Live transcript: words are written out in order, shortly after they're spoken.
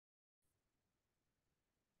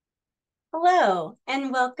Hello,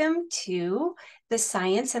 and welcome to the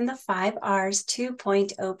Science and the 5Rs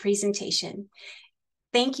 2.0 presentation.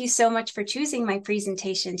 Thank you so much for choosing my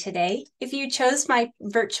presentation today. If you chose my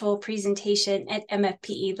virtual presentation at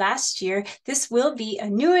MFPE last year, this will be a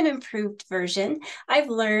new and improved version. I've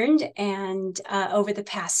learned over the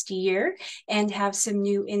past year and have some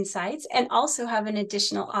new insights and also have an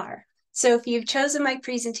additional R. So if you've chosen my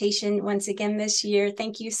presentation once again this year,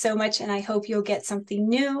 thank you so much, and I hope you'll get something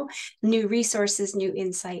new resources, new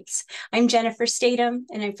insights. I'm Jennifer Stadum,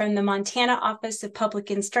 and I'm from the Montana Office of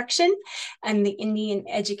Public Instruction. I'm the Indian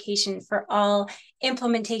Education for All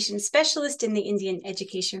Implementation Specialist in the Indian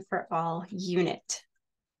Education for All unit.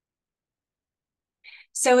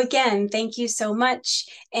 So again, thank you so much.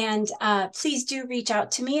 And please do reach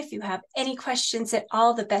out to me if you have any questions at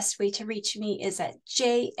all. The best way to reach me is at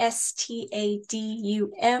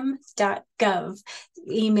jstadum.gov.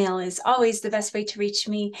 Email is always the best way to reach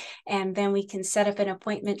me, and then we can set up an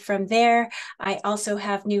appointment from there. I also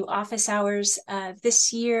have new office hours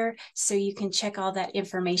this year, so you can check all that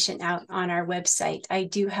information out on our website. I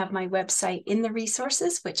do have my website in the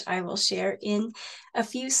resources, which I will share in a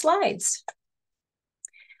few slides.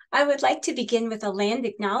 I would like to begin with a land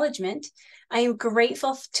acknowledgement. I am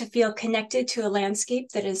grateful to feel connected to a landscape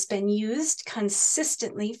that has been used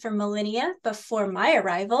consistently for millennia before my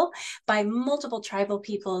arrival by multiple tribal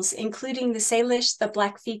peoples, including the Salish, the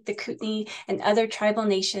Blackfeet, the Kootenai, and other tribal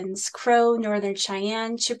nations: Crow, Northern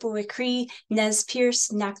Cheyenne, Chippewa Cree, Nez Perce,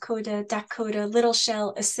 Nakota, Dakota, Little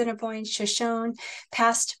Shell, Assiniboine, Shoshone,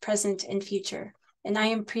 past, present, and future. And I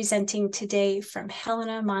am presenting today from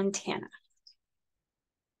Helena, Montana.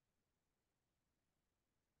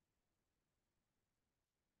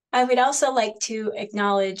 I would also like to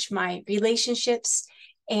acknowledge my relationships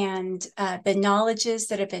and the knowledges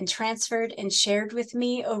that have been transferred and shared with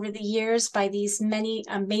me over the years by these many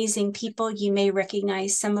amazing people. You may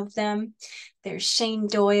recognize some of them. There's Shane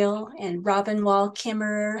Doyle and Robin Wall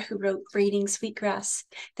Kimmerer, who wrote Breeding Sweetgrass.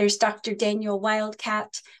 There's Dr. Daniel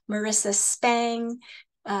Wildcat, Marissa Spang,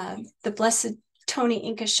 the Blessed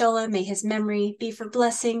Tony Inkashola, may his memory be for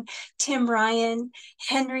blessing, Tim Ryan,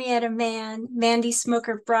 Henrietta Mann, Mandy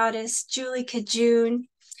Smoker Broadus, Julie Cajun.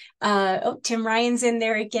 Tim Ryan's in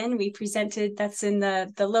there again. We presented, that's in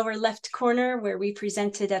the lower left corner, where we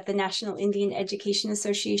presented at the National Indian Education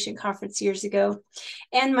Association conference years ago.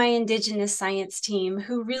 And my Indigenous science team,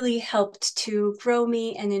 who really helped to grow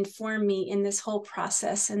me and inform me in this whole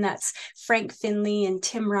process. And that's Frank Finley and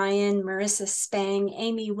Tim Ryan, Marissa Spang,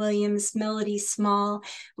 Amy Williams, Melody Small,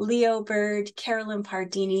 Leo Bird, Carolyn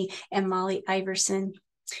Pardini, and Molly Iverson.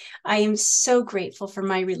 I am so grateful for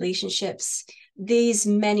my relationships. These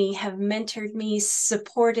many have mentored me,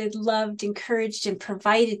 supported, loved, encouraged, and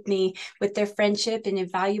provided me with their friendship and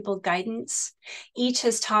invaluable guidance. Each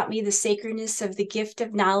has taught me the sacredness of the gift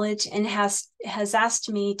of knowledge and has asked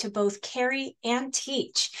me to both carry and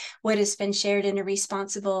teach what has been shared in a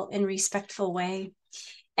responsible and respectful way.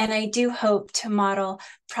 And I do hope to model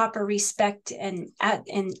proper respect and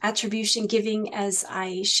attribution giving as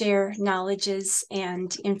I share knowledges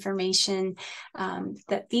and information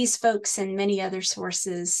that these folks and many other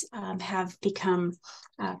sources have become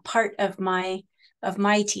part of my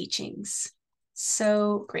teachings.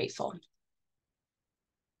 So grateful.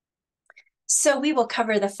 So we will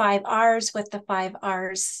cover the 5 Rs, what the 5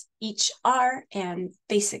 Rs each are, and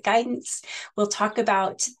basic guidance. We'll talk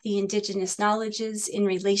about the Indigenous knowledges in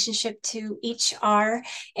relationship to each R,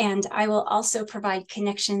 and I will also provide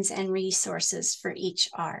connections and resources for each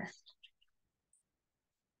R.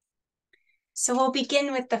 So we'll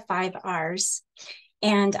begin with the 5 Rs.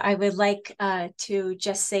 And I would like to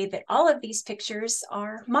just say that all of these pictures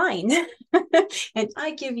are mine. And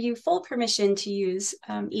I give you full permission to use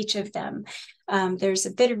each of them. There's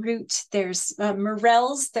a bitterroot, there's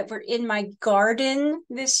morels that were in my garden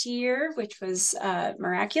this year, which was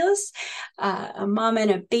miraculous. A mom and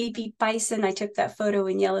a baby bison. I took that photo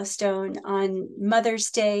in Yellowstone on Mother's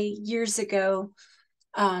Day years ago.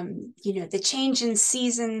 You know, the change in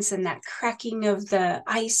seasons and that cracking of the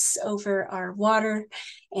ice over our water,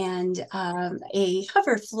 and a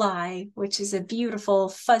hoverfly, which is a beautiful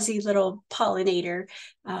fuzzy little pollinator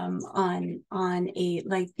on a,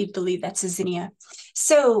 like, we believe that's a zinnia.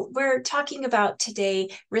 So we're talking about today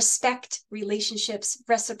respect, relationships,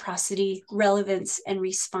 reciprocity, relevance, and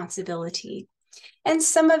responsibility. And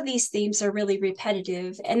some of these themes are really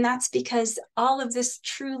repetitive, and that's because all of this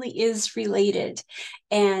truly is related.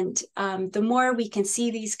 And the more we can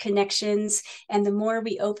see these connections, and the more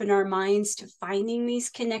we open our minds to finding these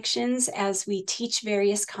connections as we teach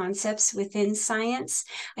various concepts within science,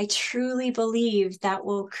 I truly believe that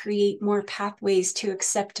will create more pathways to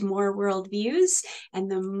accept more worldviews.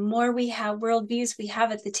 And the more we have worldviews we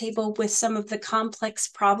have at the table with some of the complex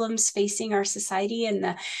problems facing our society and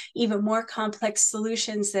the even more complex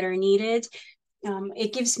solutions that are needed,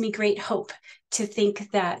 it gives me great hope to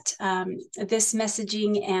think that this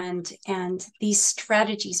messaging and these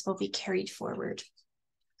strategies will be carried forward.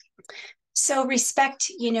 So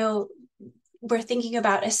respect, we're thinking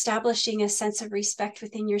about establishing a sense of respect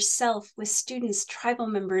within yourself, with students, tribal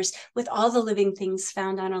members, with all the living things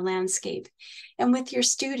found on a landscape, and with your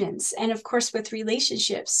students, and of course with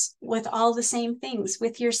relationships, with all the same things,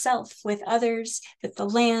 with yourself, with others, with the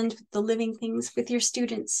land, with the living things, with your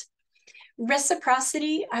students.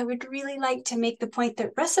 Reciprocity, I would really like to make the point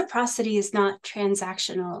that reciprocity is not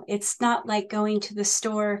transactional. It's not like going to the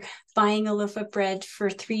store, buying a loaf of bread for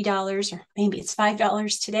 $3, or maybe it's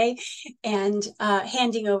 $5 today, and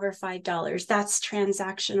handing over $5. That's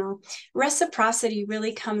transactional. Reciprocity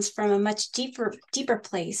really comes from a much deeper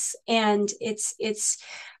place, and it's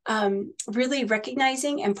really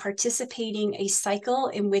recognizing and participating a cycle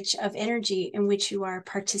of energy in which you are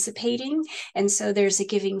participating. And so there's a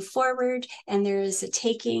giving forward and there is a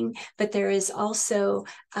taking, but there is also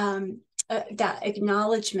that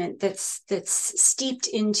acknowledgement that's steeped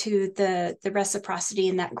into the reciprocity,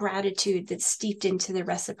 and that gratitude that's steeped into the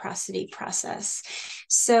reciprocity process.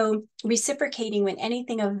 So reciprocating when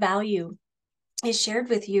anything of value is shared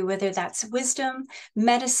with you, whether that's wisdom,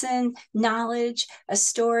 medicine, knowledge, a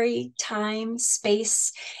story, time,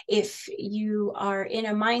 space. If you are in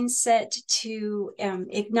a mindset to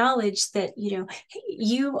acknowledge that,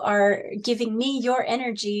 you are giving me your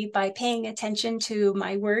energy by paying attention to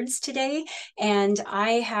my words today, and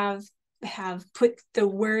I have put the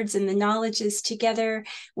words and the knowledges together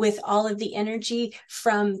with all of the energy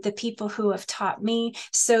from the people who have taught me.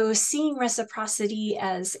 So seeing reciprocity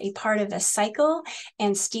as a part of a cycle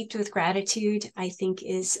and steeped with gratitude, I think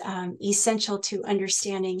is essential to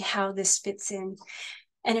understanding how this fits in.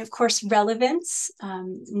 And of course, relevance.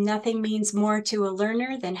 Nothing means more to a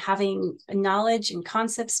learner than having knowledge and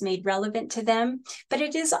concepts made relevant to them. But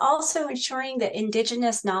it is also ensuring that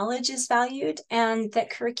Indigenous knowledge is valued and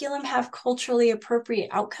that curriculum have culturally appropriate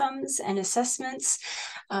outcomes and assessments,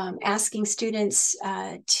 asking students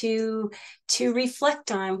to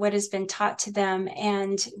reflect on what has been taught to them.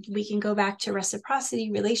 And we can go back to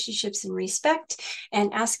reciprocity, relationships, and respect,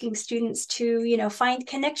 and asking students to, find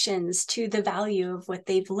connections to the value of what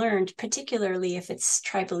they've learned, particularly if it's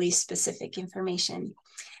tribally specific information.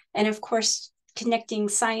 And of course, connecting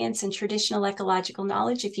science and traditional ecological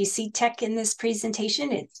knowledge. If you see tech in this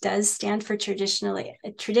presentation, it does stand for traditional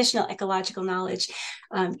ecological knowledge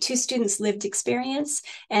to students' lived experience,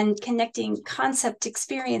 and connecting concept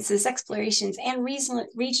experiences, explorations, and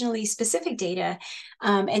regionally specific data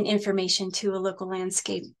and information to a local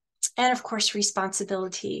landscape. And of course,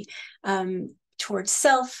 responsibility towards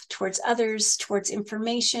self, towards others, towards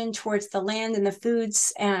information, towards the land and the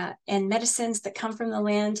foods and medicines that come from the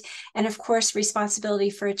land, and of course, responsibility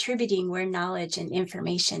for attributing where knowledge and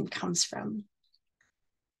information comes from.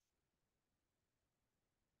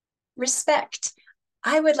 Respect.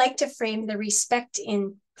 I would like to frame the respect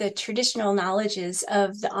in the traditional knowledges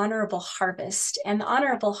of the honorable harvest. And the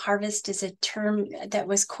honorable harvest is a term that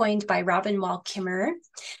was coined by Robin Wall Kimmerer,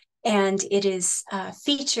 and it is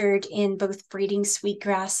featured in both braiding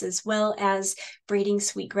sweetgrass as well as braiding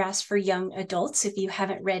sweetgrass for young adults. If you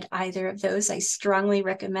haven't read either of those, I strongly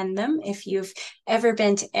recommend them. If you've ever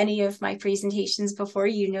been to any of my presentations before,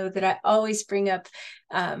 you know that I always bring up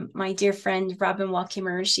my dear friend Robin Wall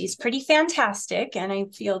Kimmerer. She's pretty fantastic, and I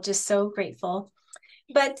feel just so grateful.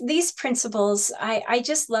 But these principles, I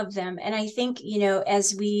just love them. And I think,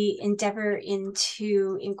 as we endeavor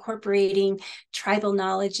into incorporating tribal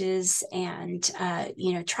knowledges and,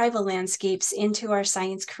 tribal landscapes into our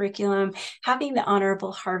science curriculum, having the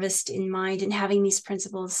honorable harvest in mind and having these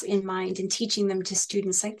principles in mind and teaching them to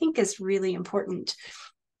students, I think is really important.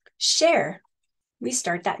 Share. We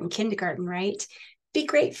start that in kindergarten, right? Be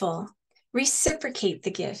grateful. Reciprocate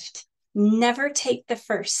the gift. Never take the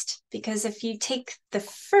first, because if you take the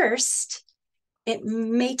first, it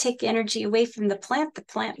may take energy away from the plant. The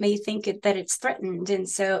plant may think that it's threatened, and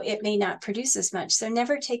so it may not produce as much. So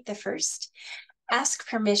never take the first. Ask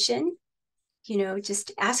permission.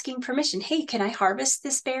 just asking permission. Hey, can I harvest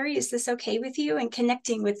this berry? Is this okay with you? And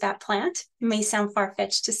connecting with that plant. It may sound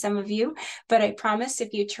far-fetched to some of you, but I promise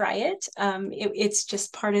if you try it, it's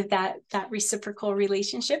just part of that reciprocal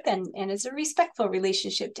relationship, and it's a respectful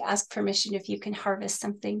relationship to ask permission if you can harvest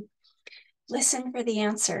something. Listen for the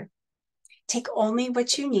answer. Take only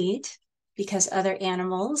what you need, because other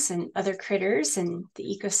animals and other critters and the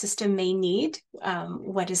ecosystem may need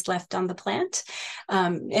what is left on the plant.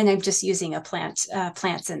 And I'm just using plants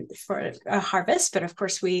for a harvest, but of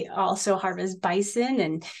course we also harvest bison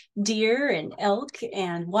and deer and elk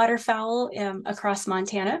and waterfowl across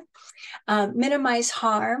Montana. Minimize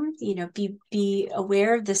harm, be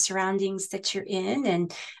aware of the surroundings that you're in,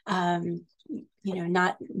 and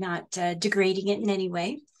not degrading it in any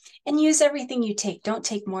way. And use everything you take. Don't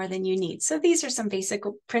take more than you need. So these are some basic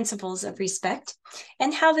principles of respect,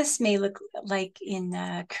 and how this may look like in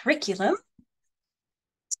curriculum.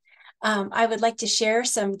 I would like to share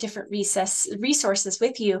some different resources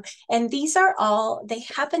with you. And these are all, they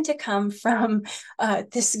happen to come from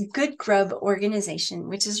this Good Grub organization,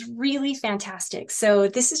 which is really fantastic. So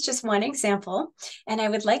this is just one example, and I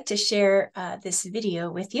would like to share this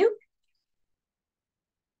video with you.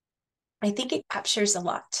 I think it captures a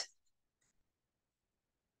lot.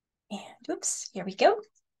 And oops, here we go.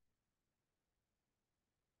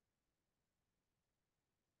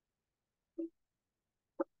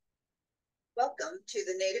 Welcome to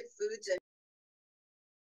the Native Foods and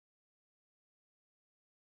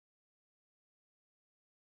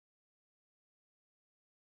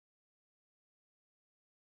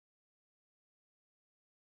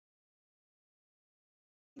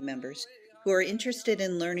members who are interested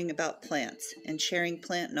in learning about plants and sharing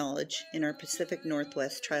plant knowledge in our Pacific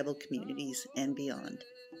Northwest tribal communities and beyond.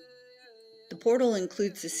 The portal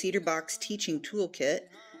includes the Cedar Box Teaching Toolkit,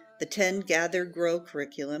 the 10 Gather Grow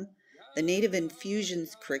curriculum, the Native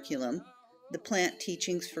Infusions curriculum, the Plant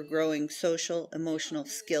Teachings for Growing Social Emotional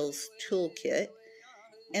Skills Toolkit,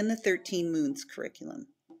 and the 13 Moons curriculum.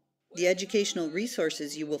 The educational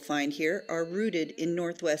resources you will find here are rooted in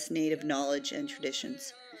Northwest Native knowledge and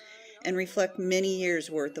traditions, and reflect many years'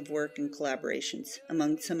 worth of work and collaborations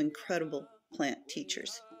among some incredible plant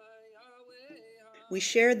teachers. We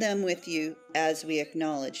share them with you as we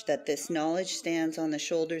acknowledge that this knowledge stands on the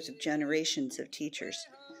shoulders of generations of teachers.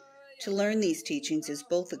 To learn these teachings is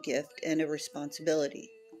both a gift and a responsibility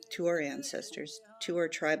to our ancestors, to our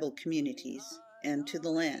tribal communities, and to the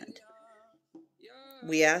land.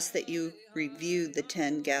 We ask that you review the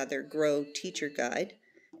 10 Gather Grow Teacher Guide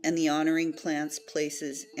and the Honoring Plants,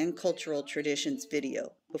 Places, and Cultural Traditions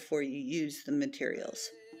video before you use the materials.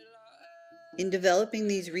 In developing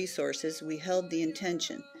these resources, we held the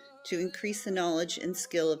intention to increase the knowledge and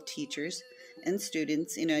skill of teachers and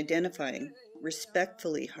students in identifying,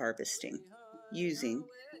 respectfully harvesting, using,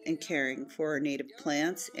 and caring for our native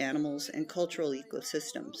plants, animals, and cultural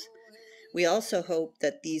ecosystems. We also hope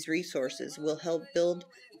that these resources will help build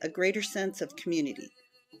a greater sense of community,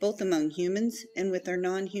 both among humans and with our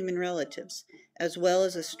non-human relatives, as well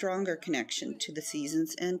as a stronger connection to the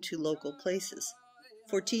seasons and to local places.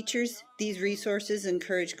 For teachers, these resources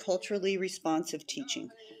encourage culturally responsive teaching,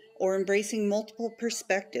 or embracing multiple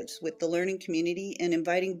perspectives with the learning community and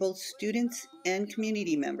inviting both students and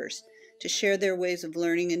community members to share their ways of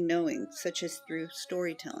learning and knowing, such as through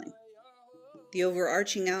storytelling. The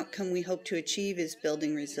overarching outcome we hope to achieve is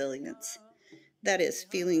building resilience. That is,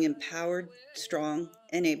 feeling empowered, strong,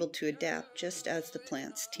 and able to adapt just as the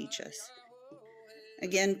plants teach us.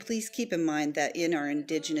 Again, please keep in mind that in our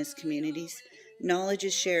Indigenous communities, knowledge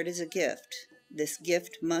is shared as a gift. This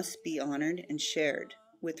gift must be honored and shared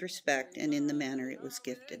with respect and in the manner it was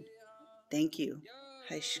gifted. Thank you.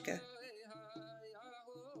 Haishka.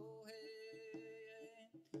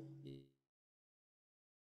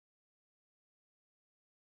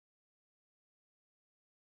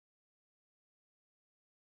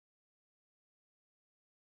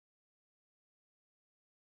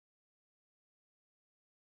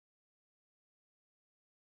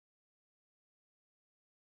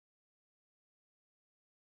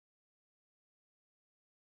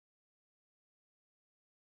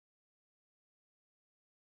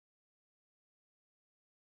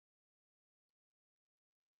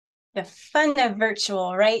 The fun of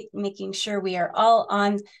virtual, right? Making sure we are all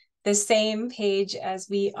on the same page as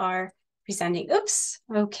we are presenting. Oops.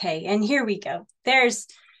 Okay. And here we go.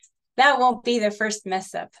 That won't be the first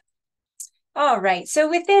mess up. All right. So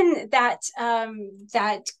within that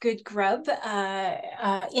good grub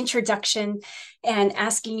introduction, and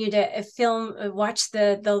asking you to watch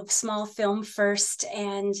the small film first,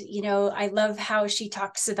 and I love how she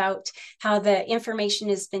talks about how the information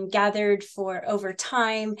has been gathered for over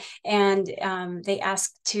time, and they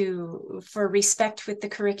ask for respect with the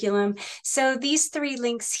curriculum. So these three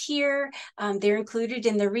links here, they're included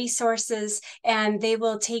in the resources, and they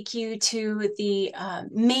will take you to the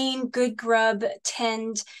main Good Grub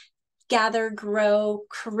Tend Gather Grow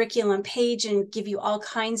curriculum page and give you all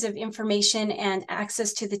kinds of information and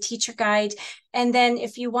access to the teacher guide. And then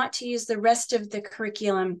if you want to use the rest of the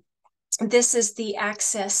curriculum, this is the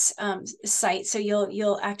access site. So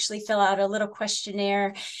you'll actually fill out a little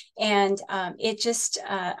questionnaire, and it just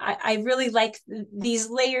I really like these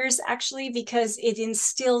layers, actually, because it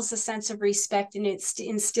instills a sense of respect, and it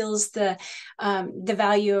instills the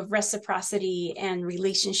value of reciprocity and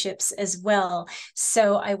relationships as well.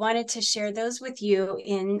 So I wanted to share those with you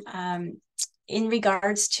in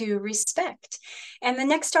regards to respect. And the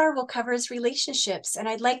next R we'll cover is relationships. And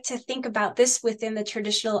I'd like to think about this within the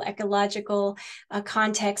traditional ecological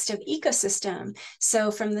context of ecosystem.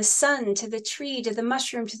 So from the sun to the tree, to the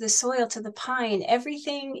mushroom, to the soil, to the pine,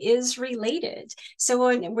 everything is related. So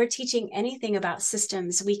when we're teaching anything about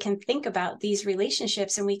systems, we can think about these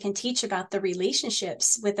relationships, and we can teach about the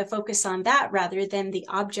relationships with a focus on that rather than the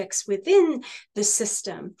objects within the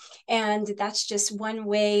system. And that's just one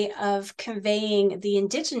way of conveying the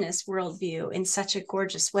Indigenous worldview in such a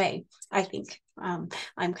gorgeous way, I think. I'm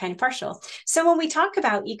kind of partial. So when we talk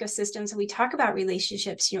about ecosystems and we talk about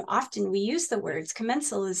relationships, often we use the words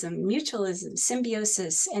commensalism, mutualism,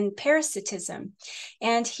 symbiosis, and parasitism.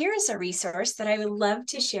 And here's a resource that I would love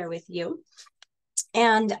to share with you.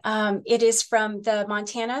 And it is from the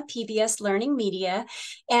Montana PBS Learning Media.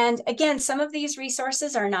 And again, some of these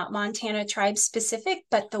resources are not Montana tribe specific,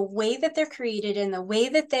 but the way that they're created and the way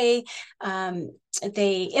that they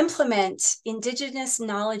implement Indigenous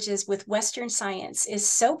knowledges with Western science is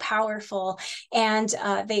so powerful. And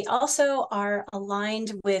they also are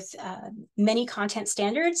aligned with many content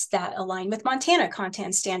standards that align with Montana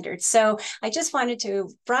content standards. So I just wanted to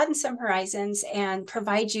broaden some horizons and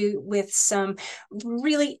provide you with some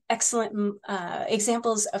really excellent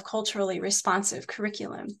examples of culturally responsive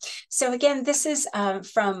curriculum. So again, this is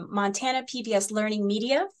from Montana PBS Learning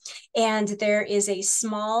Media, and there is a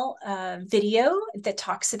small video that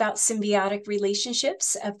talks about symbiotic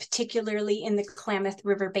relationships, particularly in the Klamath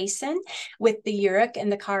River Basin with the Yurok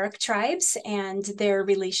and the Karuk tribes and their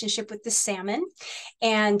relationship with the salmon.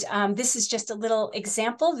 And this is just a little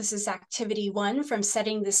example. This is activity 1 from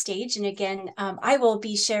setting the stage. And again, I will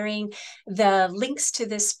be sharing the links to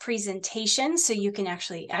this presentation, so you can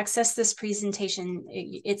actually access this presentation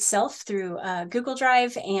itself through Google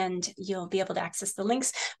Drive, and you'll be able to access the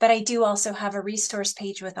links. But I do also have a resource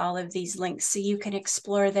page with all of these links, so you can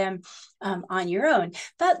explore them on your own.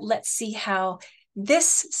 But let's see how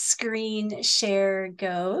this screen share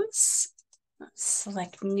goes. Let's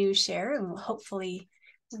select new share, and hopefully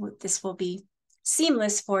this will be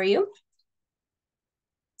seamless for you.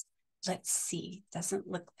 Let's see, doesn't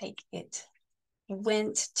look like it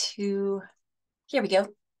went to, here we go.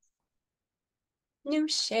 New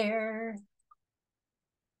share.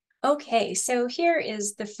 Okay, so here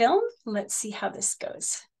is the film. Let's see how this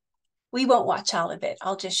goes. We won't watch all of it.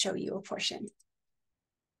 I'll just show you a portion.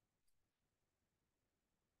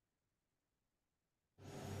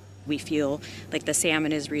 We feel like the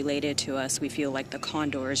salmon is related to us. We feel like the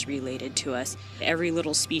condor is related to us. Every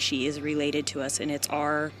little species is related to us, and it's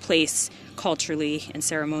our place culturally and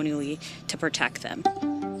ceremonially to protect them.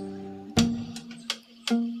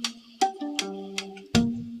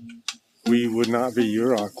 We would not be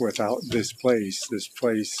Yurok without this place. This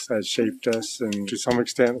place has shaped us, and to some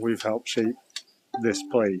extent we've helped shape this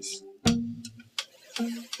place.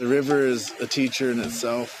 The river is a teacher in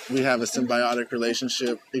itself. We have a symbiotic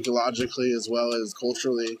relationship ecologically as well as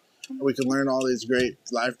culturally. We can learn all these great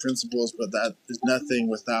life principles, but that is nothing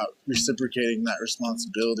without reciprocating that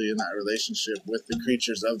responsibility and that relationship with the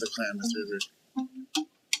creatures of the Klamath River.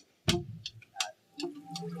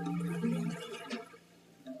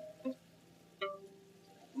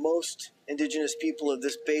 Most Indigenous people of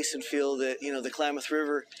this basin feel that, the Klamath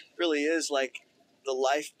River really is like the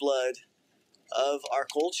lifeblood of our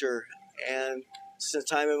culture. And since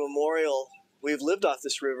time immemorial, we've lived off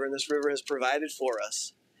this river, and this river has provided for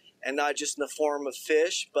us. And not just in the form of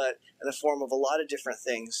fish, but in the form of a lot of different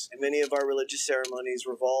things. And many of our religious ceremonies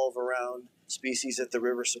revolve around species that the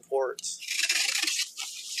river supports.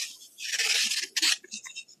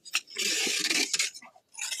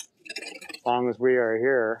 As long as we are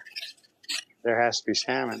here, there has to be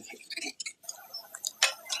salmon.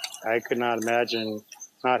 I could not imagine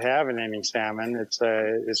not having any salmon.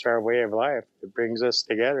 It's our way of life. It brings us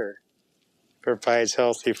together. Provides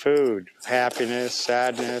healthy food, happiness,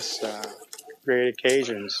 sadness, great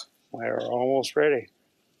occasions. We're almost ready.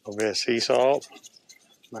 A little bit of sea salt,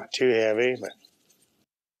 not too heavy, but.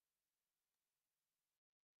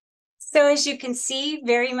 So as you can see,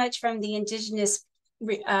 very much from the Indigenous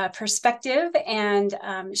perspective, and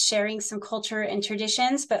sharing some culture and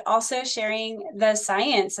traditions, but also sharing the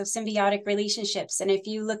science of symbiotic relationships. And if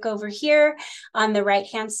you look over here on the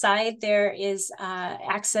right-hand side, there is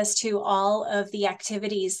access to all of the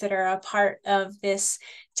activities that are a part of this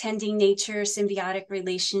Tending Nature Symbiotic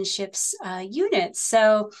Relationships unit.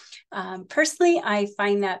 So personally, I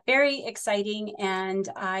find that very exciting, and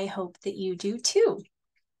I hope that you do too.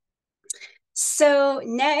 So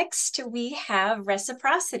next we have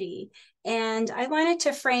reciprocity. And I wanted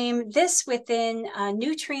to frame this within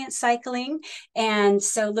nutrient cycling. And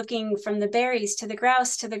so looking from the berries to the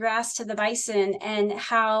grouse, to the grass, to the bison, and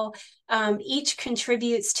how each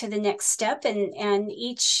contributes to the next step, and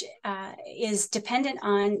each is dependent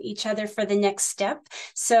on each other for the next step.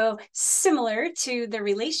 So similar to the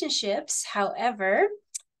relationships, however,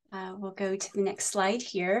 we'll go to the next slide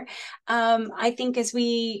here. I think as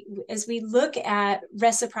we look at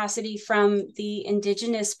reciprocity from the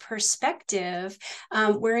Indigenous perspective,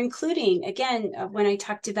 we're including, again, when I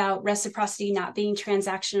talked about reciprocity not being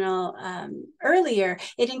transactional earlier,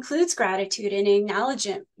 it includes gratitude and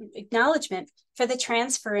acknowledgement for the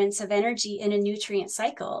transference of energy in a nutrient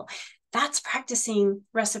cycle. That's practicing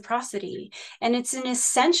reciprocity. And it's an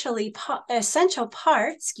essential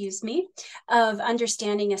part, of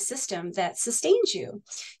understanding a system that sustains you.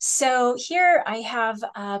 So here I have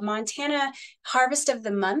a Montana Harvest of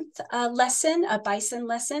the Month lesson, a bison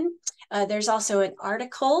lesson. There's also an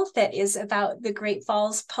article that is about the Great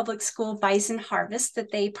Falls Public School bison harvest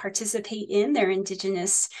that they participate in, their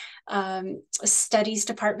Indigenous studies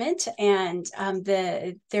department, and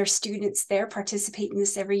their students there participate in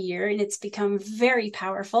this every year, and it's become very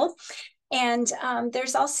powerful. And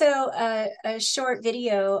there's also a short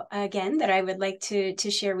video, again, that I would like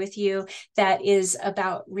to share with you that is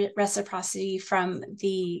about reciprocity from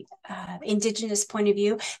the Indigenous point of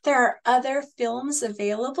view. There are other films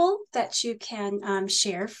available that you can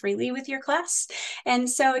share freely with your class. And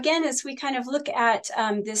so again, as we kind of look at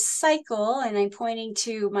this cycle, and I'm pointing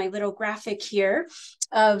to my little graphic here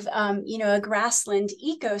of a grassland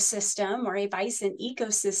ecosystem or a bison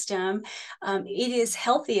ecosystem, it is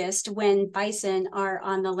healthiest when bison are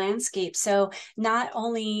on the landscape. So not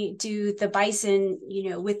only do the bison,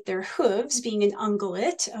 with their hooves, being an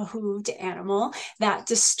ungulate, a hooved animal, that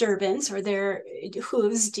disturbance or their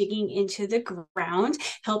hooves digging into the ground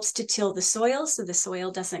helps to till the soil so the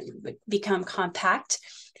soil doesn't become compact.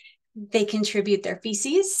 They contribute their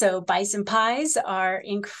feces. So bison pies are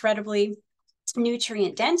incredibly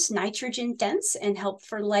nutrient dense, nitrogen dense, and help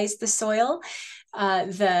fertilize the soil.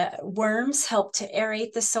 The worms help to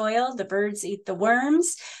aerate the soil. The birds eat the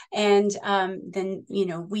worms, and then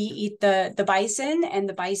we eat the bison and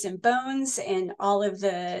the bison bones and all of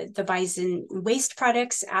the bison waste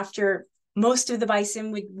products after most of the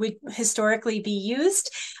bison would historically be used,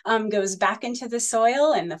 goes back into the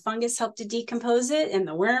soil, and the fungus help to decompose it, and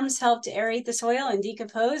the worms help to aerate the soil and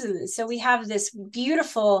decompose. And so we have this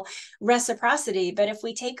beautiful reciprocity. But if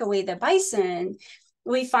we take away the bison,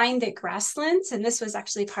 we find that grasslands, and this was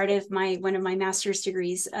actually part of one of my master's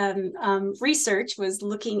degrees, research was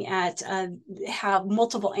looking at how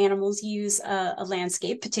multiple animals use a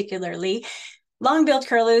landscape, particularly long-billed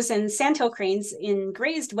curlews and sandhill cranes in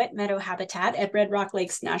grazed wet meadow habitat at Red Rock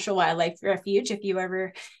Lakes National Wildlife Refuge. If you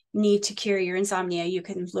ever need to cure your insomnia, you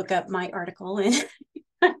can look up my article, and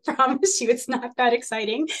I promise you it's not that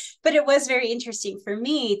exciting, but it was very interesting for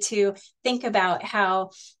me to think about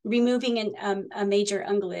how removing a major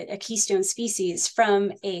ungulate, a keystone species,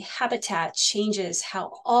 from a habitat changes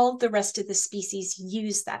how all the rest of the species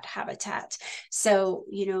use that habitat. So,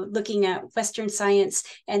 looking at Western science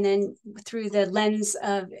and then through the lens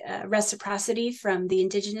of reciprocity from the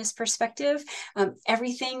Indigenous perspective,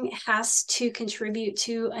 everything has to contribute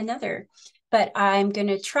to another. But I'm going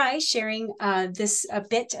to try sharing a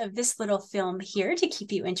bit of this little film here to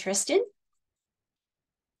keep you interested.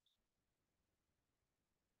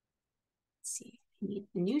 Let's see, I need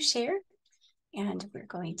the new share, and we're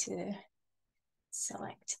going to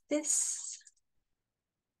select this.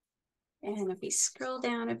 And if we scroll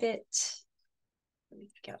down a bit, there we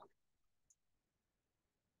go.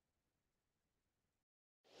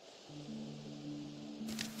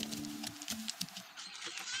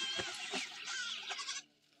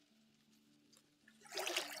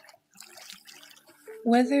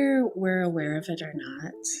 Whether we're aware of it or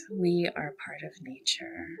not, we are part of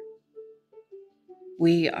nature.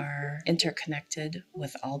 We are interconnected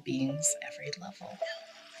with all beings every level.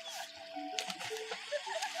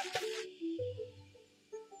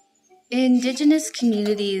 Indigenous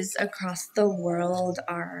communities across the world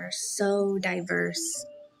are so diverse,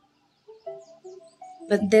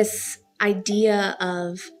 but this idea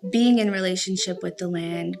of being in relationship with the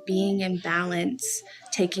land, being in balance,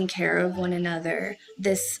 taking care of one another,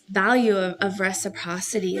 this value of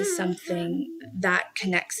reciprocity is something that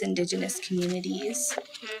connects Indigenous communities.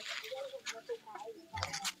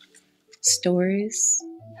 Stories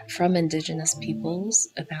from Indigenous peoples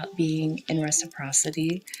about being in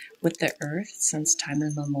reciprocity with the earth since time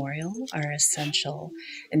immemorial are essential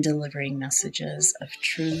in delivering messages of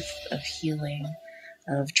truth, of healing,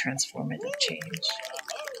 of transformative change.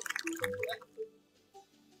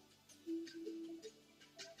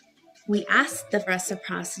 We asked the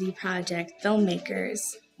Reciprocity Project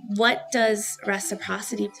filmmakers, what does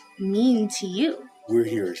reciprocity mean to you? We're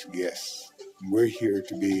here as guests. We're here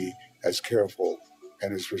to be as careful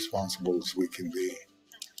and as responsible as we can be.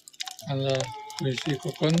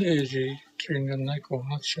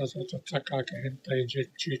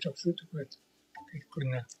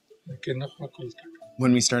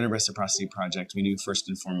 When we started Reciprocity Project, we knew first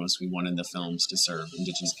and foremost we wanted the films to serve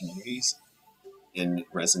Indigenous communities and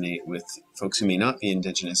resonate with folks who may not be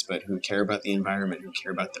Indigenous, but who care about the environment, who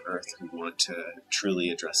care about the earth, who want to truly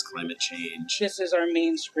address climate change. This is our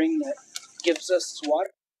main spring that gives us water.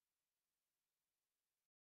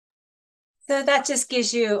 So that just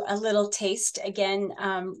gives you a little taste, again,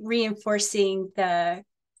 reinforcing the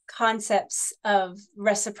concepts of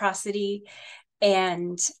reciprocity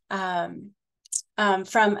and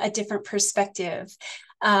from a different perspective.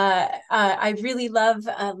 I really love,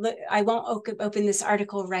 I won't open this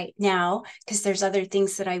article right now because there's other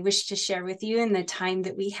things that I wish to share with you in the time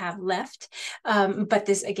that we have left. But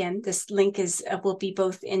this, again, this link is will be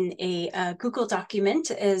both in a Google document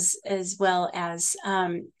as well as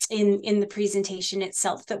in the presentation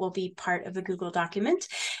itself that will be part of a Google document.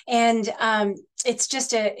 And it's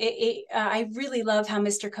just I really love how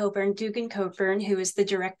Mr. Coburn, Dugan Coburn, who is the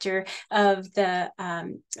director of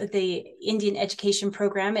the Indian Education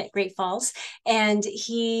Program at Great Falls, and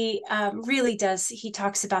he really does. He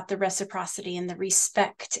talks about the reciprocity and the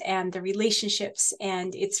respect and the relationships,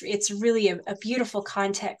 and it's really a beautiful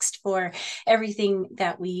context for everything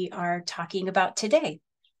that we are talking about today.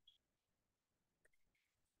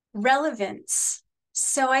 Relevance.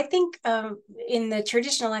 So I think in the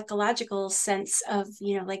traditional ecological sense of,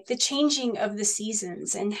 like the changing of the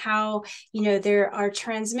seasons and how, there are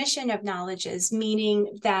transmission of knowledges,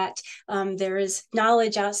 meaning that there is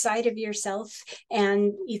knowledge outside of yourself,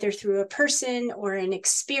 and either through a person or an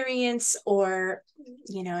experience or,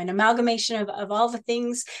 an amalgamation of all the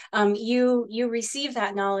things, you receive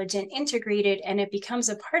that knowledge and integrate it, and it becomes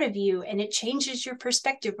a part of you, and it changes your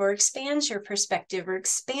perspective or expands your perspective or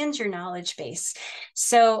expands your knowledge base.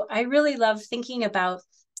 So I really love thinking about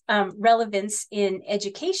relevance in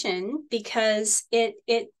education because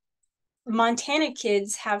Montana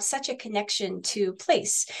kids have such a connection to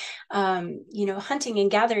place. Hunting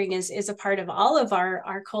and gathering is a part of all of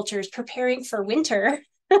our cultures. Preparing for winter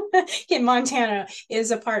in Montana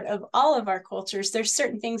is a part of all of our cultures. There's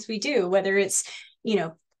certain things we do, whether it's,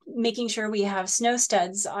 making sure we have snow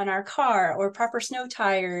studs on our car or proper snow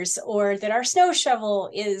tires, or that our snow shovel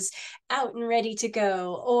is out and ready to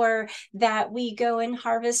go, or that we go and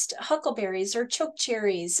harvest huckleberries or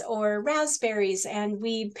chokecherries or raspberries and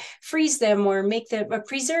we freeze them or make them or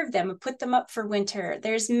preserve them and put them up for winter.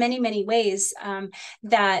 There's many, many ways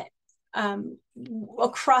that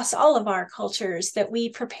across all of our cultures that we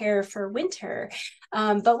prepare for winter.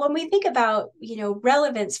 But when we think about,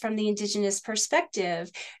 relevance from the Indigenous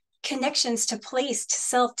perspective, connections to place, to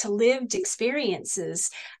self, to lived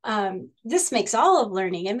experiences, this makes all of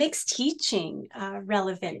learning. It makes teaching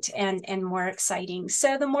relevant and more exciting.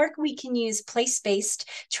 So the more we can use place-based,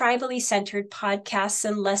 tribally centered podcasts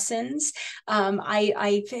and lessons, I'm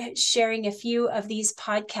sharing a few of these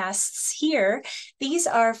podcasts here. These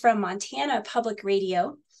are from Montana Public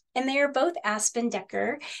Radio, and they are both Aspen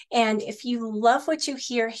Decker. And if you love what you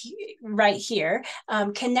hear right here,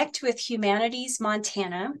 connect with Humanities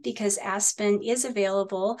Montana, because Aspen is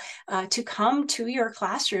available to come to your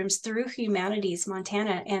classrooms through Humanities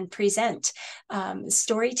Montana and present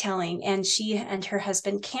storytelling. And she and her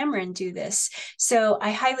husband Cameron do this. So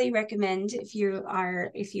I highly recommend, if you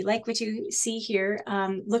like what you see here,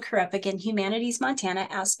 look her up again, Humanities Montana,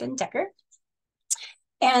 Aspen Decker.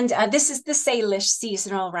 And this is the Salish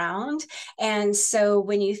seasonal round. And so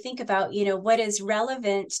when you think about, what is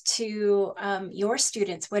relevant to your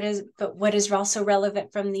students, what is also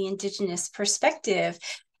relevant from the Indigenous perspective,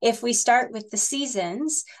 if we start with the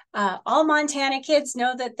seasons, all Montana kids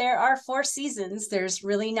know that there are 4 seasons. There's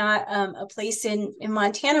really not a place in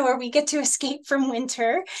Montana where we get to escape from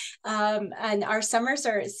winter. And our summers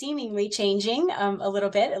are seemingly changing a little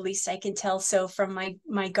bit. At least I can tell so from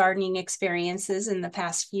my gardening experiences in the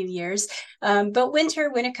past few years. But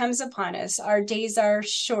winter, when it comes upon us, our days are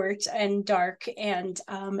short and dark and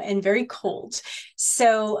very cold.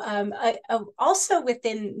 So also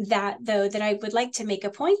within that, though, that I would like to make a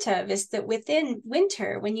point of is that within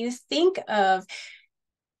winter, when you think of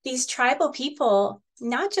these tribal people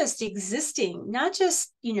not just existing, not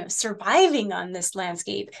just, surviving on this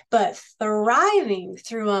landscape, but thriving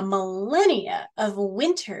through a millennia of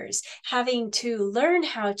winters, having to learn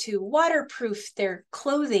how to waterproof their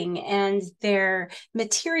clothing and their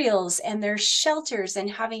materials and their shelters, and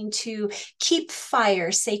having to keep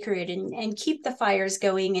fire sacred and keep the fires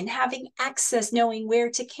going, and having access, knowing where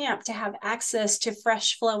to camp, to have access to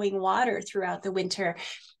fresh flowing water throughout the winter.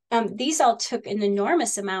 These all took an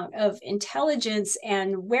enormous amount of intelligence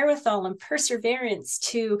and wherewithal and perseverance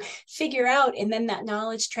to figure out, and then that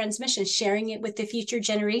knowledge transmission, sharing it with the future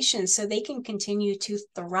generations so they can continue to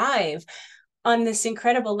thrive on this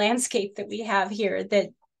incredible landscape that we have here that,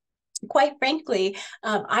 quite frankly,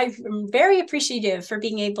 I'm very appreciative for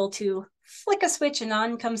being able to flick a switch and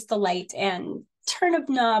on comes the light, and turn a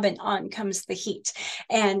knob and on comes the heat.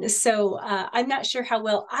 And so I'm not sure how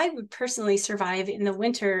well I would personally survive in the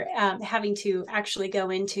winter, having to actually go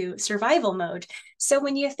into survival mode. So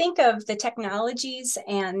when you think of the technologies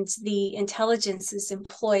and the intelligences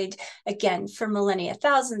employed, again, for millennia,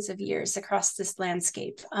 thousands of years across this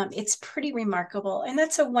landscape, it's pretty remarkable. And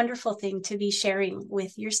that's a wonderful thing to be sharing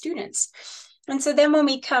with your students. And so then when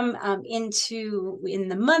we come in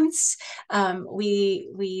the months,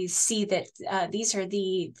 we see that these are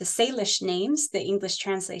the Salish names, the English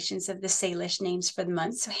translations of the Salish names for the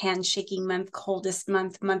months. So handshaking month, coldest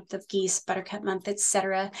month, month of geese, buttercup month,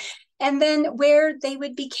 etc. And then where they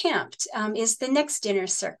would be camped is the next dinner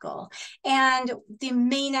circle. And the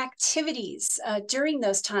main activities during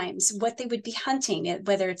those times, what they would be hunting,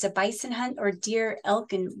 whether it's a bison hunt or deer,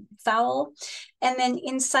 elk, and fowl. And then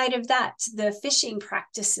inside of that, the fishing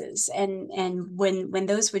practices and when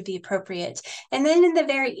those would be appropriate. And then in the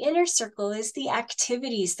very inner circle is the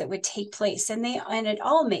activities that would take place. And it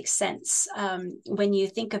all makes sense when you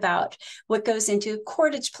think about what goes into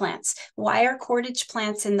cordage plants. Why are cordage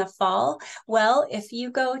plants in the fall? Well, if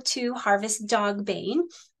you go to harvest dogbane,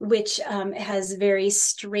 which has very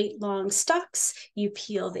straight, long stalks, you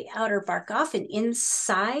peel the outer bark off, and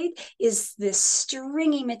inside is this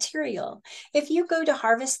stringy material. If you go to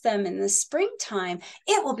harvest them in the springtime,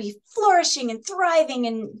 it will be flourishing and thriving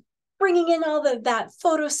and bringing in all of that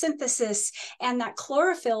photosynthesis, and that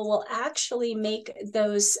chlorophyll will actually make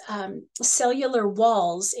those cellular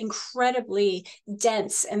walls incredibly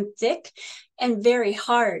dense and thick and very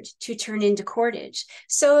hard to turn into cordage.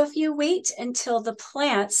 So if you wait until the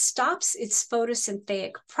plant stops its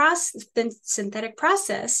photosynthetic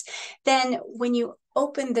process, then when you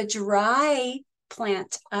open the dry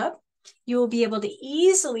plant up, you will be able to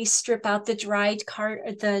easily strip out the dried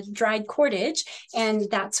cordage, and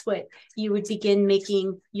that's what you would begin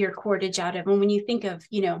making your cordage out of. And when you think of,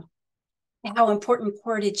 how important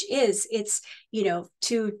cordage is, it's,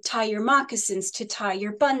 to tie your moccasins, to tie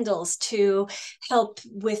your bundles, to help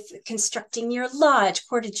with constructing your lodge.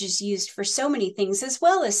 Cordage is used for so many things, as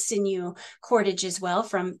well as sinew cordage as well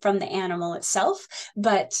from the animal itself.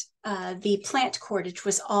 But the plant cordage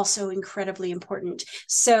was also incredibly important.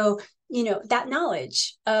 So, that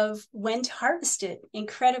knowledge of when to harvest it,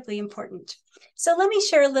 incredibly important. So let me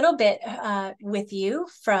share a little bit with you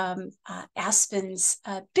from Aspen's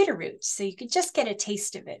bitterroot, so you could just get a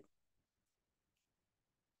taste of it.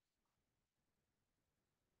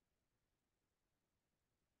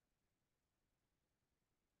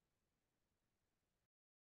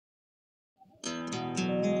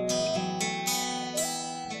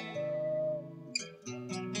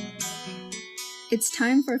 It's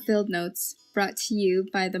time for Field Notes, brought to you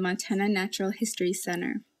by the Montana Natural History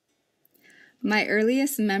Center. My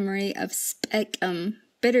earliest memory of Spec'em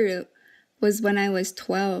bitterroot was when I was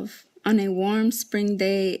 12, on a warm spring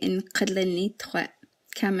day in Kadlenitwet,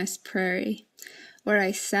 Camas Prairie, where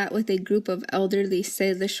I sat with a group of elderly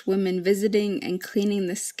Salish women visiting and cleaning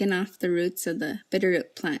the skin off the roots of the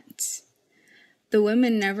bitterroot plants. The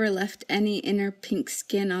women never left any inner pink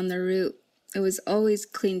skin on the root. It was always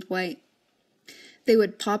cleaned white. They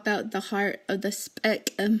would pop out the heart of the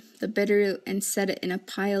speck of the bitterroot and set it in a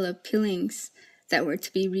pile of peelings that were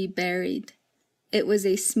to be reburied. It was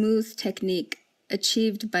a smooth technique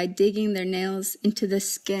achieved by digging their nails into the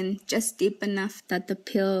skin just deep enough that the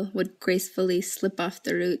peel would gracefully slip off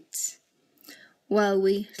the roots. While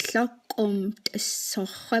we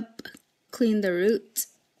cleaned the roots,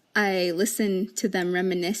 I listened to them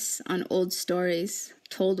reminisce on old stories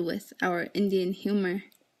told with our Indian humor.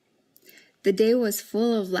 The day was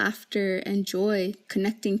full of laughter and joy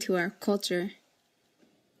connecting to our culture.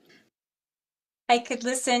 I could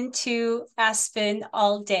listen to Aspen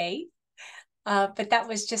all day, but that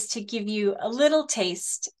was just to give you a little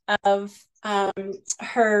taste of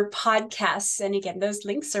her podcasts. And again, those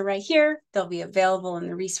links are right here. They'll be available in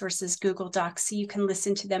the resources Google Docs, so you can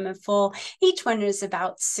listen to them in full. Each one is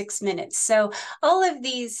about 6 minutes. So all of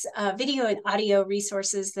these video and audio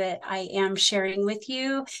resources that I am sharing with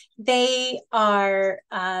you, they are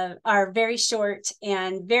very short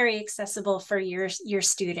and very accessible for your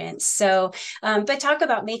students. So, but talk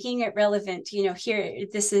about making it relevant. You know, here,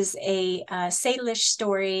 this is a Salish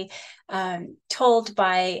story told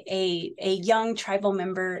by a young tribal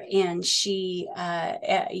member, and she,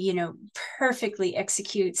 perfectly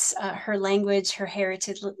executes her language, her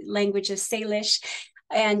heritage language of Salish.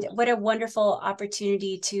 And what a wonderful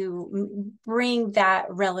opportunity to bring that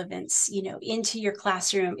relevance, into your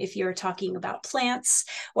classroom if you're talking about plants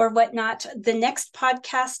or whatnot. The next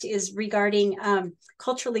podcast is regarding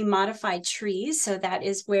culturally modified trees. So that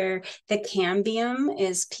is where the cambium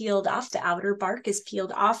is peeled off, the outer bark is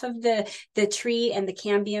peeled off of the tree, and the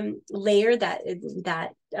cambium layer, that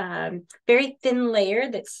very thin layer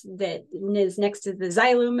that is next to the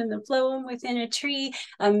xylem and the phloem within a tree.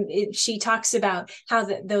 She talks about how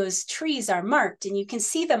those trees are marked, and you can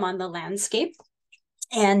see them on the landscape.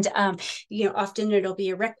 And, often it'll be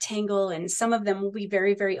a rectangle, and some of them will be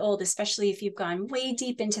very, very old, especially if you've gone way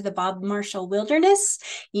deep into the Bob Marshall wilderness.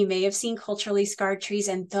 You may have seen culturally scarred trees,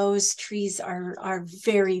 and those trees are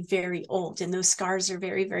very, very old, and those scars are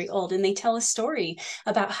very, very old. And they tell a story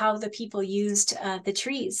about how the people used the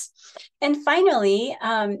trees. And finally,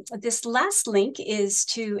 this last link is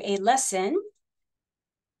to a lesson.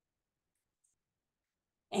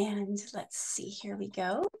 And let's see, here we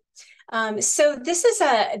go. So this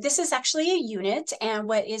is actually a unit, and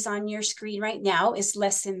what is on your screen right now is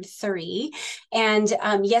lesson 3. And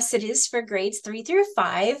yes, it is for grades 3 through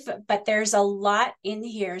 5, but there's a lot in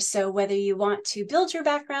here. So whether you want to build your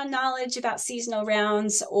background knowledge about seasonal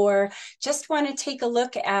rounds, or just want to take a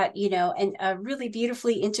look at, a really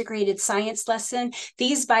beautifully integrated science lesson.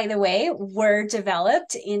 These, by the way, were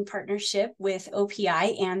developed in partnership with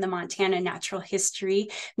OPI and the Montana Natural History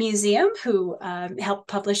Museum, who helped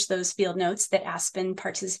publish those field notes that Aspen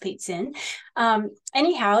participates in.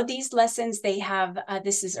 Anyhow, these lessons, they have,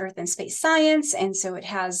 this is Earth and Space Science, and so it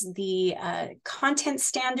has the content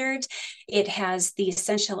standard, it has the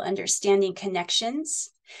essential understanding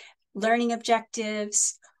connections, learning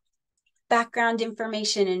objectives, background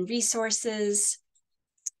information and resources,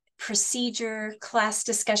 procedure, class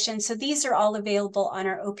discussion. So these are all available on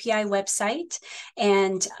our OPI website,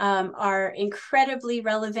 and are incredibly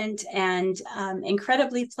relevant and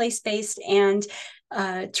incredibly place-based and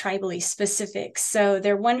tribally specific. So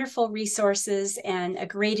they're wonderful resources and a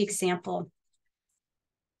great example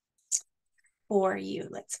for you.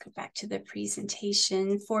 Let's go back to the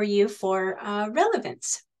presentation for you for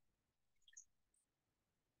relevance.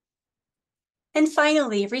 And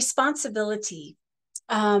finally, responsibility.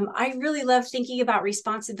 I really love thinking about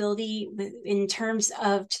responsibility in terms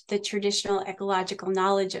of the traditional ecological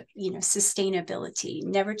knowledge of, sustainability.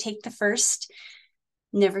 Never take the first,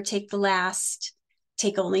 never take the last,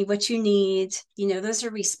 take only what you need. Those are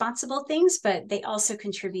responsible things, but they also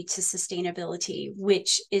contribute to sustainability,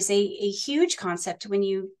 which is a huge concept when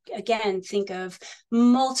you, again, think of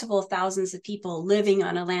multiple thousands of people living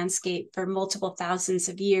on a landscape for multiple thousands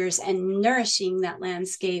of years and nourishing that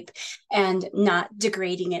landscape and not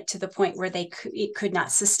degrading it to the point where it could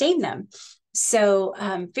not sustain them. So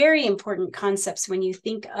very important concepts when you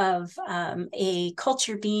think of a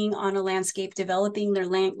culture being on a landscape, developing their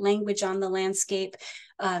language on the landscape,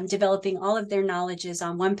 developing all of their knowledges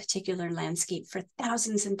on one particular landscape for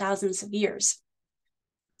thousands and thousands of years.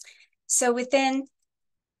 So within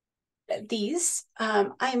these,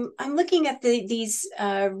 I'm looking at these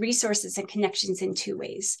resources and connections in two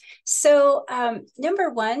ways. So number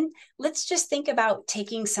one, let's just think about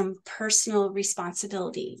taking some personal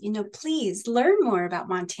responsibility. You know, please learn more about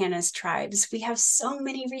Montana's tribes. We have so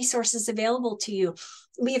many resources available to you.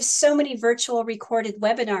 We have so many virtual recorded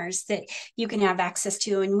webinars that you can have access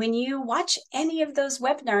to. And when you watch any of those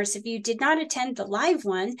webinars, if you did not attend the live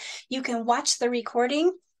one, you can watch the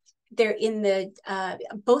recording. They're in the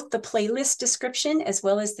both the playlist description as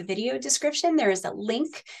well as the video description. There is a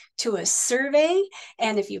link to a survey,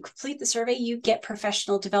 and if you complete the survey, you get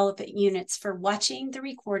professional development units for watching the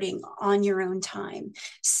recording on your own time.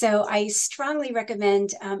 So I strongly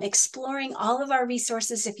recommend exploring all of our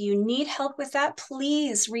resources. If you need help with that,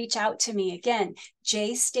 please reach out to me. Again,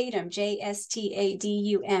 Stadum,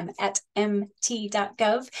 JSTADUM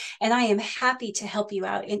 @mt.gov, and I am happy to help you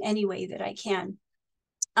out in any way that I can.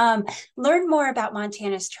 Learn more about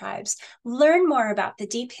Montana's tribes. Learn more about the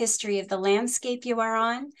deep history of the landscape you are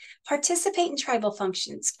on. Participate in tribal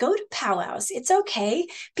functions. Go to powwows. It's okay.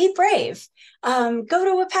 Be brave. Go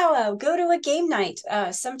to a powwow. Go to a game night.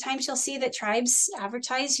 Sometimes you'll see that tribes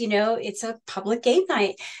advertise, you know, it's a public game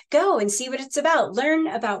night. Go and see what it's about. Learn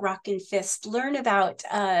about rock and fist. Learn about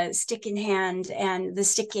stick in hand and the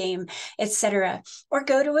stick game, etc. Or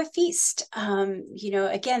go to a feast. You know,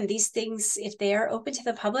 again, these things, if they are open to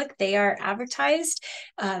the public, they are advertised.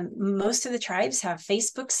 Most of the tribes have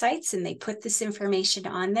Facebook sites and they put this information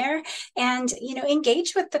on there. And, you know,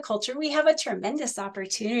 engage with the culture. We have a tremendous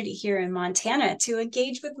opportunity here in Montana to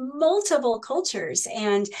engage with multiple cultures.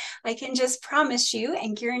 And I can just promise you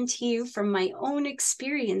and guarantee you from my own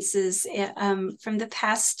experiences from the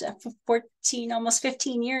past 14, almost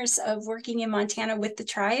 15 years of working in Montana with the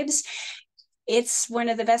tribes, it's one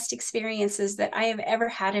of the best experiences that I have ever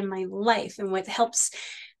had in my life, and what helps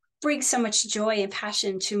bring so much joy and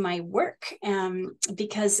passion to my work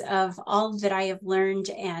because of all that I have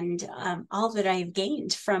learned and all that I have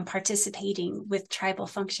gained from participating with tribal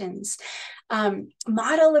functions.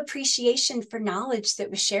 Model appreciation for knowledge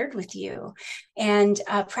that was shared with you, and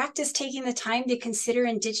practice taking the time to consider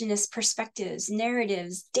Indigenous perspectives,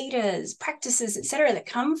 narratives, data, practices, etc., that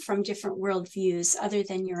come from different worldviews other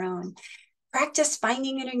than your own. Practice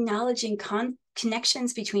finding and acknowledging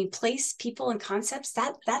connections between place, people, and concepts.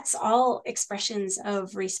 That's all expressions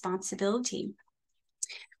of responsibility.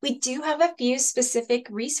 We do have a few specific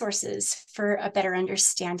resources for a better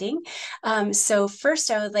understanding. So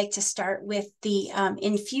first, I would like to start with the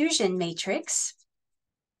infusion matrix.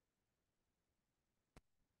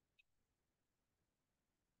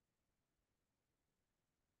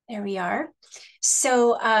 There we are.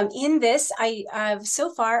 So in this, I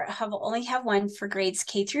so far only have one for grades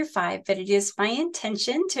K through 5, but it is my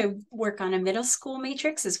intention to work on a middle school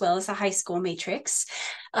matrix as well as a high school matrix.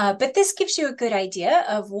 But this gives you a good idea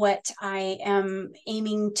of what I am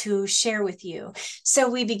aiming to share with you. So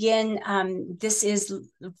we begin, this is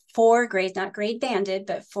for grades, not grade banded,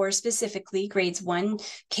 but for specifically grades 1,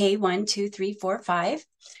 K, 1, 2, 3, 4, 5.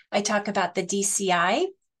 I talk about the DCI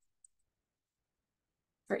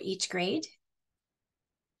for each grade.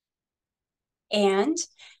 And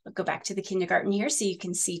I'll go back to the kindergarten here so you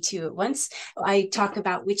can see two at once. I talk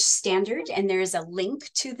about which standard, and there is a link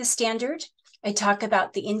to the standard. I talk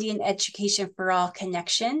about the Indian Education for All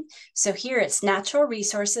connection. So here it's natural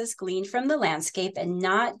resources gleaned from the landscape, and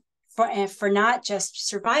not for not just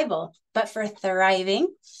survival, but for thriving.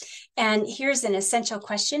 And here's an essential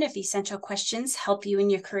question if essential questions help you in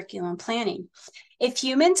your curriculum planning. If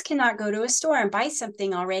humans cannot go to a store and buy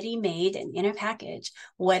something already made and in a package,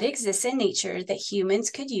 what exists in nature that humans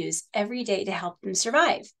could use every day to help them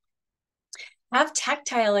survive? Have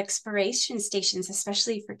tactile exploration stations,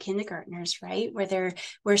 especially for kindergartners, right?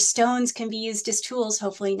 Where stones can be used as tools,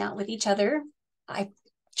 hopefully not with each other. I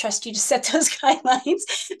trust you to set those guidelines,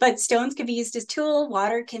 but stones can be used as tool,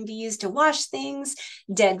 water can be used to wash things,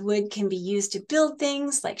 dead wood can be used to build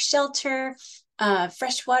things like shelter.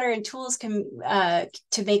 Fresh water and tools can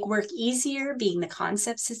to make work easier, being the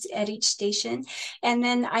concepts at each station. And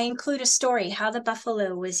then I include a story, how the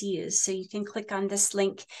buffalo was used. So you can click on this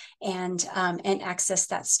link and access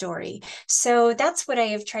that story. So that's what I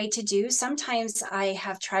have tried to do. Sometimes I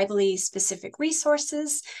have tribally specific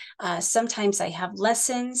resources. Sometimes I have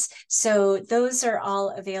lessons. So those are all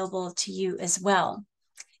available to you as well.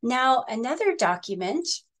 Now, another document,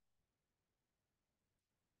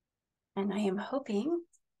 and I am hoping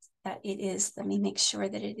that it is, let me make sure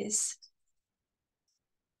that it is.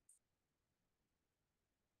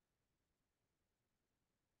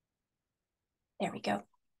 There we go.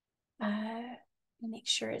 Make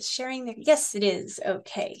sure it's sharing there. Yes, it is.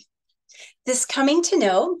 Okay. This coming to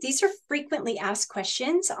know, these are frequently asked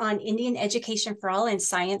questions on Indian Education for All and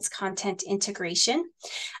science content integration.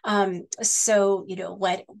 So,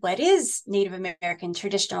 what is Native American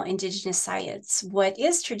traditional Indigenous science? What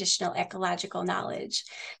is traditional ecological knowledge?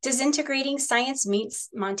 Does integrating science meet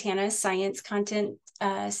Montana science content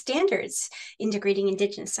standards, integrating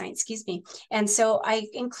Indigenous science, excuse me. And so I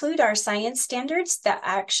include our science standards that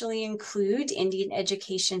actually include Indian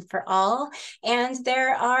Education for All. And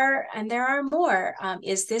there are more.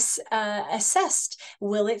 Is this assessed?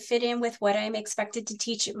 Will it fit in with what I'm expected to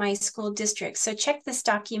teach at my school district? So check this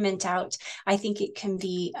document out. I think it can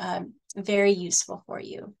be very useful for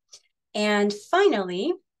you. And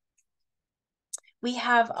finally, we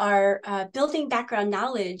have our building background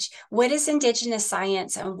knowledge. What is Indigenous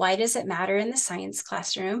science and why does it matter in the science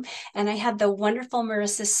classroom? And I had the wonderful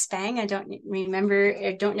Marissa Spang. I don't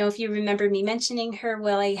know if you remember me mentioning her.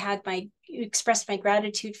 Well, I had expressed my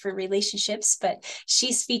gratitude for relationships, but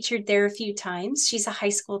she's featured there a few times. She's a high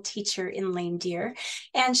school teacher in Lame Deer,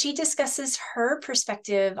 and she discusses her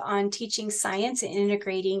perspective on teaching science and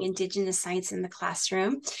integrating Indigenous science in the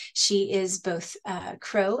classroom. She is both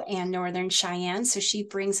Crow and Northern Cheyenne, so she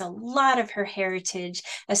brings a lot of her heritage,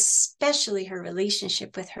 especially her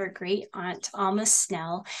relationship with her great aunt, Alma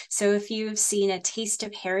Snell. So if you've seen A Taste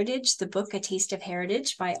of Heritage, the book A Taste of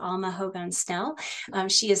Heritage by Alma Hogan Snell,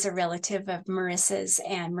 she is a relative of Marissa's,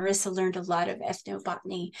 and Marissa learned a lot of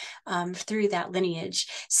ethnobotany through that lineage.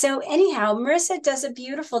 So anyhow, Marissa does a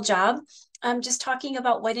beautiful job just talking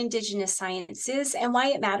about what Indigenous science is and why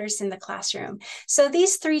it matters in the classroom. So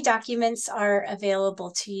these 3 documents are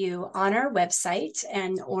available to you on our website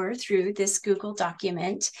or through this Google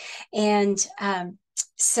document. And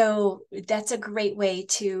so that's a great way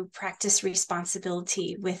to practice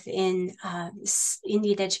responsibility within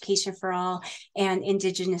Indian Education for All and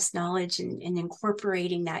Indigenous knowledge and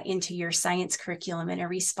incorporating that into your science curriculum in a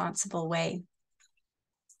responsible way.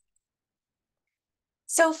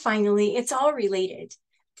 So finally, it's all related.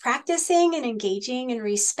 Practicing and engaging in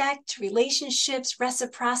respect, relationships,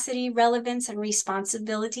 reciprocity, relevance, and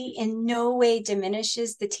responsibility in no way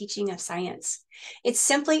diminishes the teaching of science. It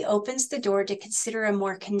simply opens the door to consider a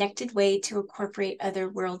more connected way to incorporate other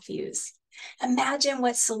worldviews. Imagine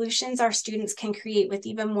what solutions our students can create with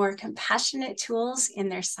even more compassionate tools in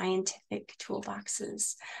their scientific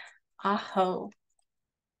toolboxes. Aho.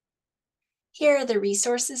 Here are the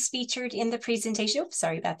resources featured in the presentation. Oops,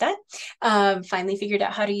 sorry about that. Finally figured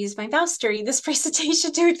out how to use my mouse during this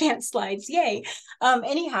presentation to advance slides. Yay.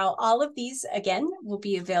 Anyhow, all of these, again, will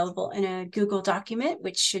be available in a Google document,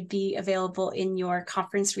 which should be available in your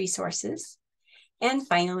conference resources. And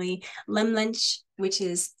finally, Lemlench, which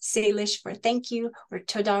is Salish for thank you, or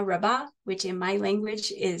Toda Rabah, which in my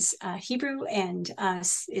language is Hebrew and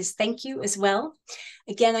is thank you as well.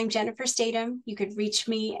 Again, I'm Jennifer Stadum. You could reach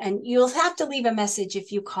me, and you'll have to leave a message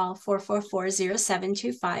if you call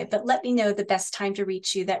 444-0725, but let me know the best time to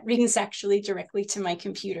reach you. That rings actually directly to my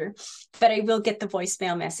computer, but I will get the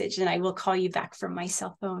voicemail message and I will call you back from my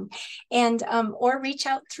cell phone. And or reach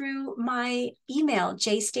out through my email,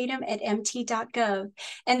 jstadum@mt.gov.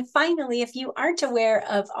 And finally, if you aren't aware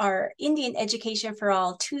of our Indian Education for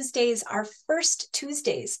All Tuesdays, our first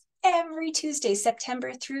Tuesdays, every Tuesday,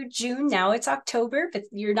 September through June. Now it's October, but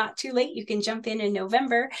you're not too late. You can jump in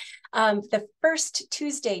November. The first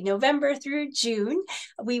Tuesday, November through June,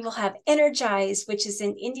 we will have Energize, which is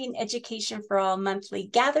an Indian Education for All monthly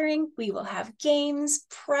gathering. We will have games,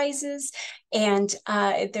 prizes, and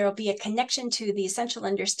there will be a connection to the essential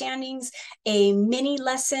understandings, a mini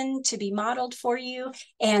lesson to be modeled for you,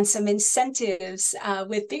 and some incentives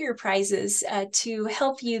with bigger prizes to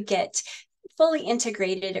help you get fully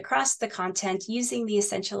integrated across the content using the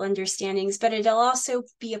essential understandings, but it'll also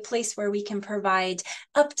be a place where we can provide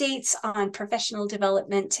updates on professional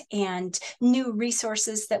development and new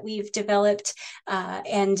resources that we've developed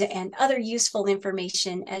and other useful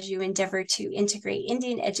information as you endeavor to integrate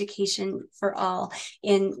Indian Education for All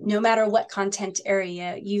in no matter what content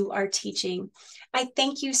area you are teaching. I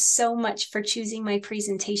thank you so much for choosing my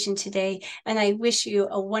presentation today, and I wish you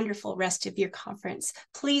a wonderful rest of your conference.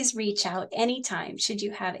 Please reach out anytime should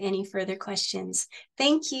you have any further questions.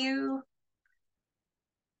 Thank you.